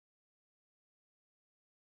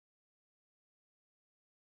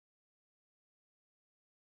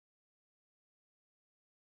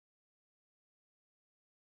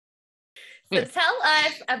So tell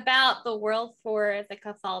us about the world for the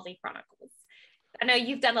Cathaldi Chronicles. I know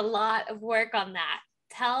you've done a lot of work on that.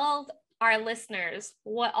 Tell our listeners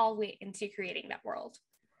what all went into creating that world.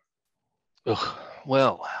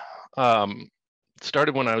 Well, it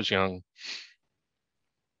started when I was young.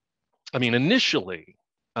 I mean, initially,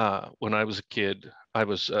 when I was a kid, I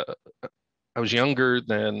was younger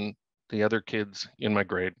than the other kids in my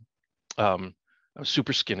grade. I was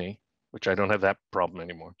super skinny, which I don't have that problem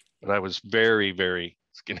anymore, but I was very, very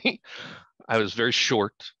skinny. I was very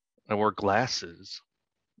short. I wore glasses.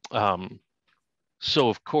 So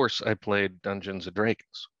of course I played Dungeons and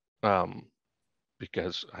Dragons,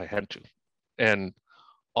 because I had to, and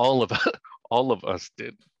all of all of us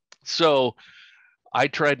did. So I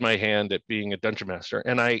tried my hand at being a dungeon master,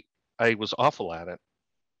 and I was awful at it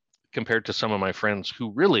compared to some of my friends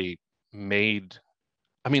who really made.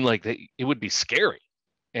 I mean, like it would be scary,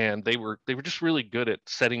 and they were just really good at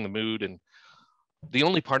setting the mood. And the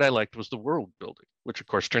only part I liked was the world building, which of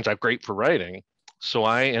course turns out great for writing. So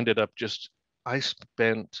I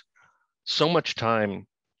spent so much time,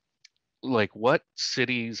 like, what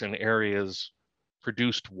cities and areas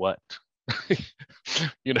produced what.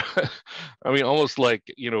 you know I mean, almost like,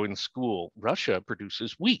 in school, Russia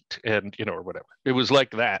produces wheat, and or whatever. It was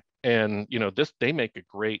like that. And this, they make a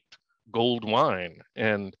great gold wine,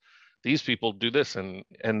 and these people do this, and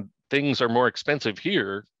things are more expensive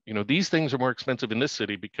here. These things are more expensive in this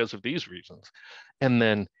city because of these reasons. And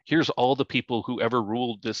then here's all the people who ever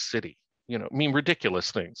ruled this city. I mean,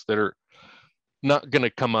 ridiculous things that are not going to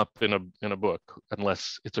come up in a book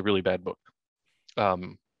unless it's a really bad book.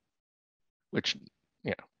 Which,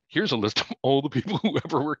 yeah, here's a list of all the people who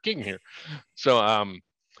ever were king here. So,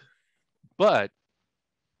 but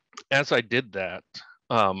as I did that,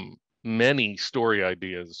 many story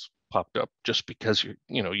ideas popped up just because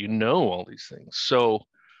you know all these things. So,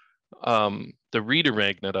 the reader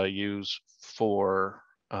magnet I use for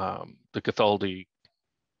the Cathaldi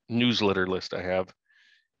newsletter list I have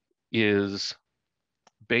is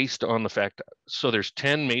based on the fact. So there's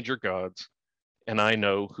 10 major gods, and I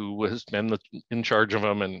know who has been in charge of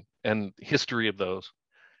them, and history of those.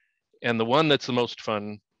 And the one that's the most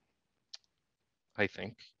fun, I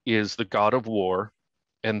think, is the god of war,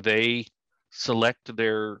 and they select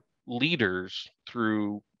their leaders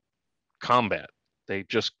through combat. They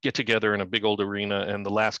just get together in a big old arena, and the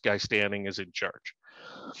last guy standing is in charge.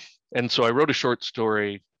 And so I wrote a short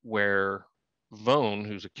story where Vone,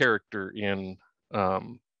 who's a character in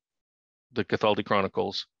the Cathaldi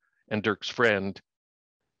Chronicles, and Dirk's friend,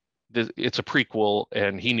 it's a prequel,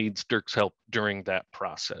 and he needs Dirk's help during that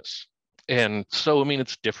process. And so, I mean,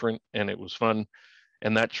 it's different, and it was fun.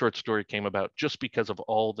 And that short story came about just because of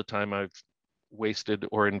all the time I've wasted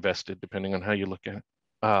or invested, depending on how you look at it,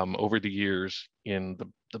 over the years in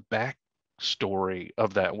the backstory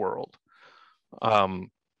of that world.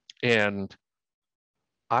 And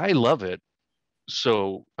I love it.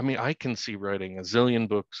 So, I mean, I can see writing a zillion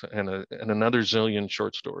books and another zillion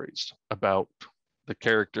short stories about the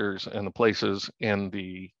characters and the places and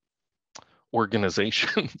the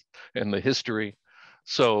organization and the history.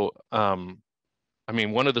 So, I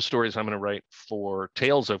mean, one of the stories I'm going to write for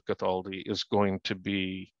Tales of Cathaldi is going to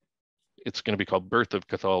be called Birth of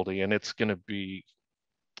Cathaldi, and it's going to be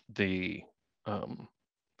the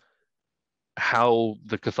how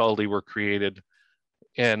the Cathaldi were created,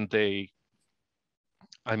 and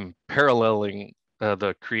I'm paralleling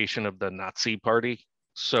the creation of the Nazi Party.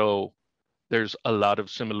 So there's a lot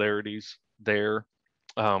of similarities there.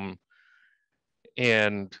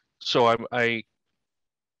 And so I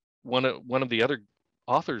one of the other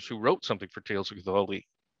authors who wrote something for Tales of Cathaldi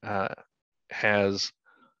has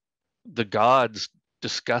the gods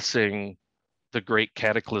discussing the great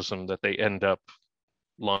cataclysm that they end up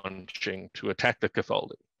launching to attack the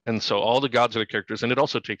Cathaldi. And so all the gods are the characters, and it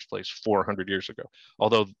also takes place 400 years ago.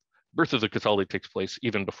 Although Birth of the Cathaldi takes place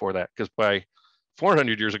even before that, because by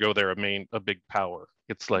 400 years ago they're a big power.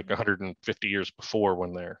 It's like 150 years before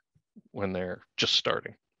when they're just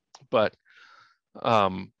starting. But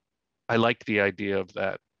I like the idea of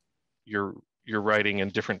that you're writing in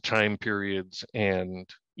different time periods, and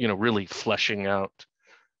really fleshing out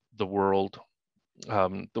the world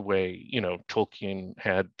the way Tolkien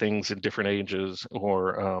had things in different ages,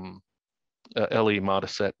 or L.E.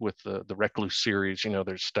 Modisette with the Recluse series.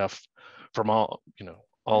 There's stuff from all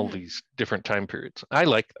these different time periods. I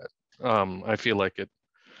like that. I feel like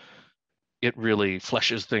it really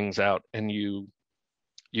fleshes things out, and you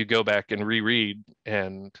go back and reread,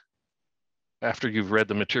 and after you've read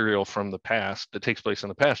the material from the past that takes place in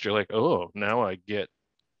the past, you're like, oh, now I get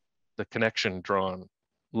the connection drawn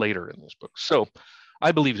later in this book. So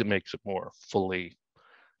I believe it makes it more fully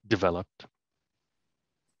developed.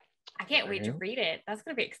 I can't wait to read it. That's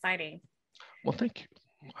going to be exciting. Well, thank you.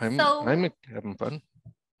 I'm having fun.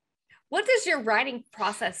 What does your writing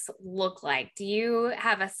process look like? Do you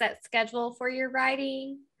have a set schedule for your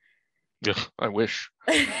writing? Yeah, I wish.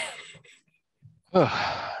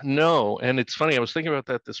 No, and it's funny. I was thinking about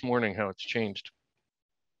that this morning, how it's changed.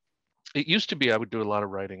 It used to be I would do a lot of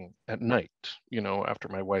writing at night, after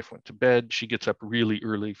my wife went to bed. She gets up really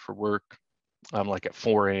early for work, like at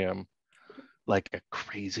 4 a.m., like a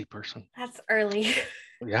crazy person. That's early.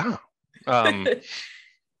 Yeah.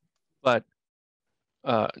 But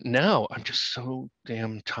now I'm just so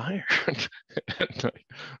damn tired at night.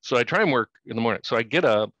 So I try and work in the morning. So I get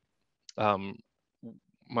up.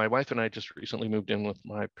 My wife and I just recently moved in with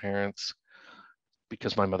my parents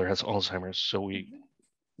because my mother has Alzheimer's. So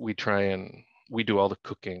we try and we do all the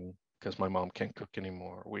cooking because my mom can't cook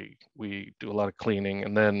anymore. We do a lot of cleaning,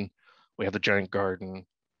 and then we have the giant garden.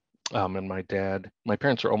 And my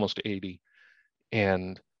parents are almost 80,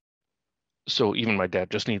 and so even my dad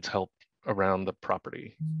just needs help around the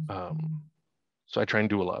property. So I try and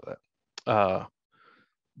do a lot of that.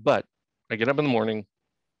 But I get up in the morning,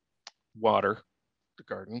 water the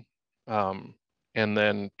garden, and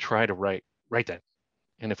then try to write that.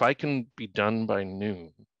 And if I can be done by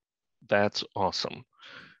noon, that's awesome.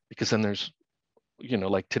 Because then there's,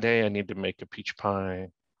 like today I need to make a peach pie.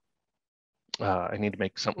 I need to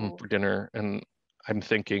make something for dinner, and I'm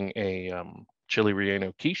thinking a chili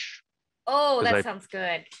relleno quiche. Oh, that sounds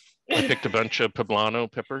good. I picked a bunch of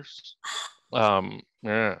poblano peppers.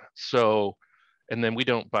 Yeah. So, and then we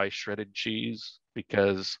don't buy shredded cheese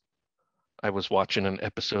because I was watching an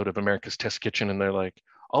episode of America's Test Kitchen, and they're like,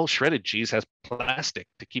 all shredded cheese has plastic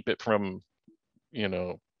to keep it from,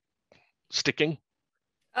 sticking.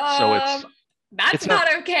 So that's not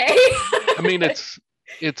okay. I mean,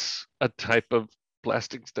 it's a type of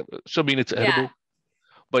plastic stuff. So I mean, it's edible. Yeah.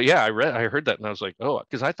 But yeah, I heard that and I was like, oh,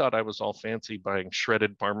 because I thought I was all fancy buying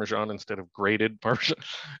shredded Parmesan instead of grated Parmesan.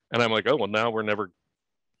 And I'm like, oh, well, now we're never,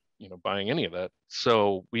 buying any of that.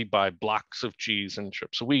 So we buy blocks of cheese and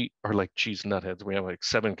chips. So we are like cheese nutheads. We have like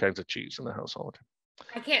 7 kinds of cheese in the house all the time.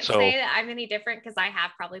 I can't say that I'm any different because I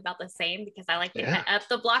have probably about the same, because I like to cut up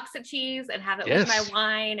the blocks of cheese and have it with my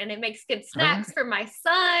wine, and it makes good snacks for my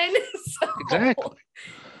son. Exactly.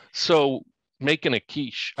 So making a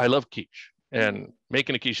quiche, I love quiche. And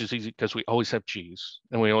making a quiche is easy because we always have cheese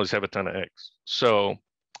and we always have a ton of eggs. So,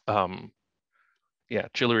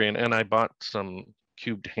 chili relleno, and I bought some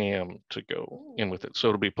cubed ham to go in with it. So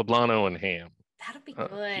it'll be poblano and ham. That'll be good.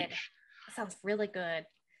 Quiche. That sounds really good.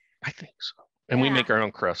 I think so. And we make our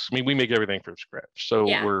own crusts. I mean, we make everything from scratch. So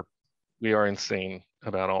we are insane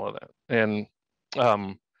about all of that. And,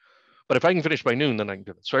 but if I can finish by noon, then I can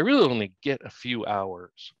do it. So I really only get a few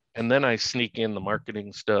hours. And then I sneak in the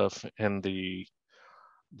marketing stuff and the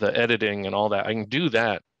editing and all that. I can do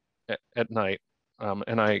that at night.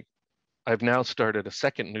 And I've now started a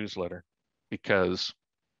second newsletter because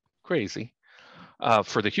crazy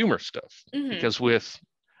for the humor stuff. Because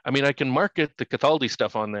I can market the Cataldi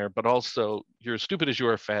stuff on there, but also you're as stupid as you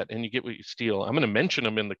are fat and you get what you steal. I'm going to mention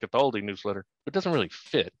them in the Cataldi newsletter, but it doesn't really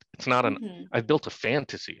fit. It's not I've built a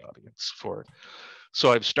fantasy audience for it.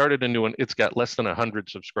 So I've started a new one. It's got less than 100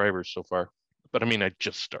 subscribers so far, but I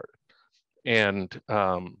just started. And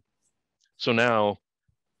so now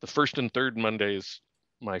the first and third Mondays,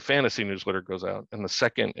 my fantasy newsletter goes out, and the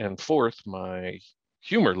second and fourth, my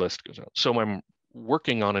humor list goes out. So I'm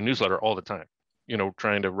working on a newsletter all the time,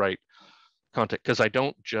 trying to write content, because I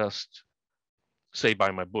don't just say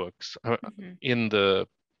buy my books. In the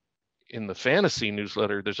fantasy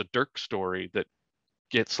newsletter, there's a Dirk story that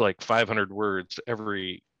gets like 500 words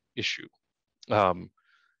every issue. And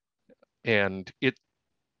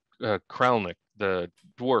Kralnick, the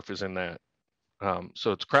dwarf, is in that.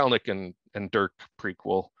 So it's Kralnick and Dirk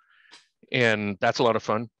prequel. And that's a lot of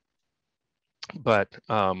fun. But,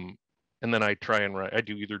 and then I try and write, I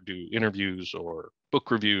either do interviews or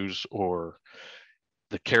book reviews, or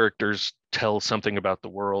the characters tell something about the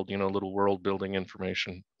world, little world building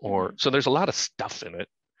information, so there's a lot of stuff in it,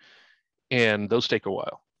 and those take a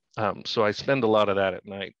while. So I spend a lot of that at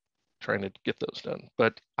night trying to get those done.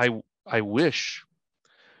 But I wish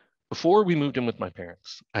before we moved in with my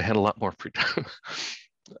parents, I had a lot more free time.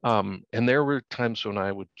 And there were times when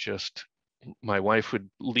my wife would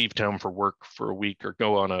leave town for work for a week or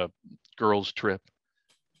go on a girls' trip,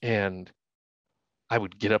 and I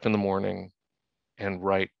would get up in the morning and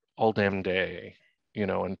write all damn day,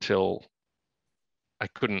 until I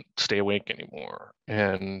couldn't stay awake anymore.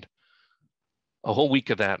 And a whole week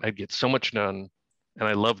of that, I'd get so much done, and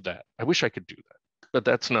I loved that. I wish I could do that. but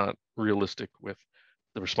that's not realistic with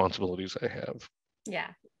the responsibilities I have.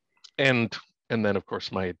 Yeah. And then of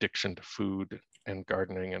course my addiction to food and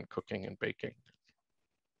gardening and cooking and baking.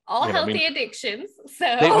 All I healthy mean, addictions.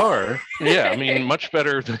 So they are, yeah. I mean, much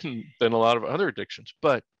better than a lot of other addictions,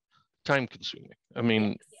 but time consuming. I mean,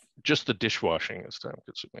 yes. just the dishwashing is time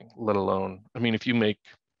consuming, let alone, I mean, if you make,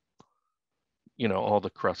 all the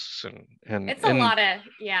crusts and It's a lot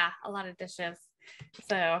of dishes.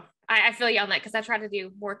 So I feel you on that because I try to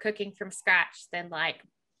do more cooking from scratch than like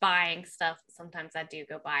buying stuff. Sometimes I do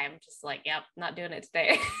go buy. I'm just like, yep, not doing it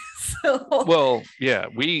today. So well, yeah,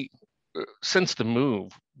 we since the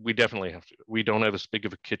move, we definitely have to. We don't have as big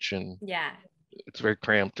of a kitchen. yeah. It's very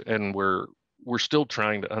cramped, and we're still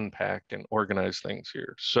trying to unpack and organize things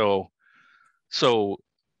here. So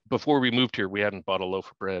before we moved here, we hadn't bought a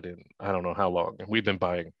loaf of bread in I don't know how long, and we've been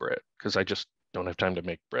buying bread because I just don't have time to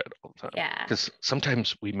make bread all the time. Yeah. Because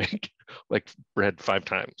sometimes we make like bread 5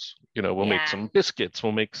 times. We'll make Yeah. some biscuits.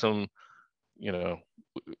 We'll make some.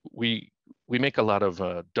 We we make a lot of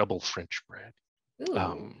double French bread.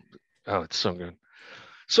 Ooh. Oh, it's so good.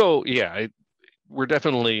 So yeah, we're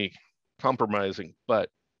definitely compromising. But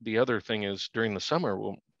the other thing is during the summer,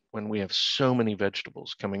 when we have so many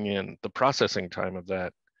vegetables coming in, the processing time of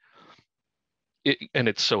that, and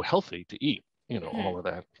it's so healthy to eat, all of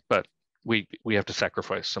that. But we have to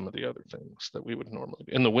sacrifice some of the other things that we would normally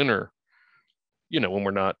do. In the winter, when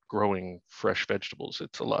we're not growing fresh vegetables,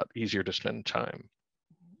 it's a lot easier to spend time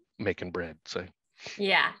making bread, say.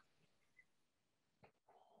 Yeah.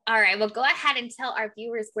 All right. Well, go ahead and tell our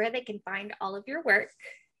viewers where they can find all of your work.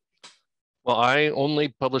 Well, I only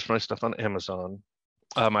publish my stuff on Amazon.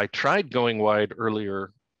 I tried going wide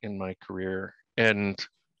earlier in my career, and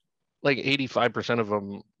like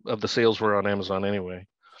 85% of the sales were on Amazon anyway.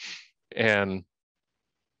 And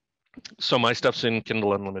so my stuff's in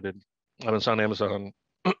Kindle Unlimited. It's on Amazon.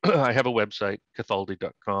 I have a website,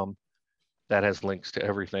 cathaldi.com, that has links to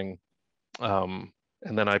everything. And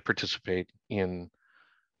then I participate in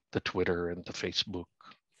the Twitter and the Facebook.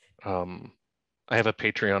 I have a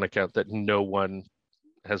Patreon account that no one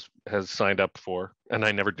has signed up for, and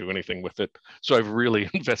I never do anything with it. So I've really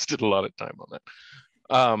invested a lot of time on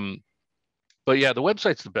that. But yeah, the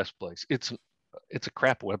website's the best place. It's a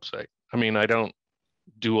crap website. I mean, I don't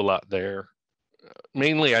do a lot there.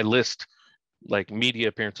 Mainly, I list like media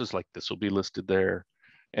appearances, like this will be listed there,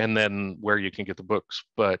 and then where you can get the books.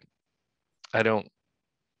 But I don't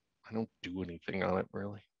do anything on it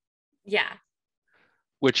really. Yeah.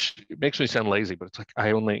 Which makes me sound lazy, but it's like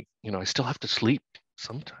I only, I still have to sleep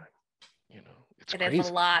sometime. It's crazy. It is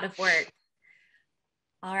a lot of work.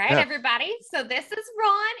 All right, everybody. So this is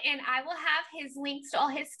Ron, and I will have his links to all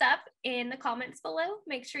his stuff in the comments below.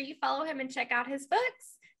 Make sure you follow him and check out his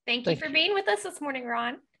books. Thank you for being with us this morning,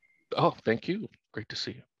 Ron. Oh, thank you. Great to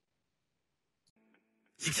see you.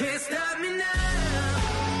 You can't stop me now.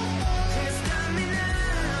 Can't stop me now.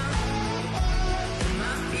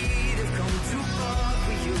 My feet have come too far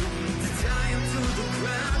for you.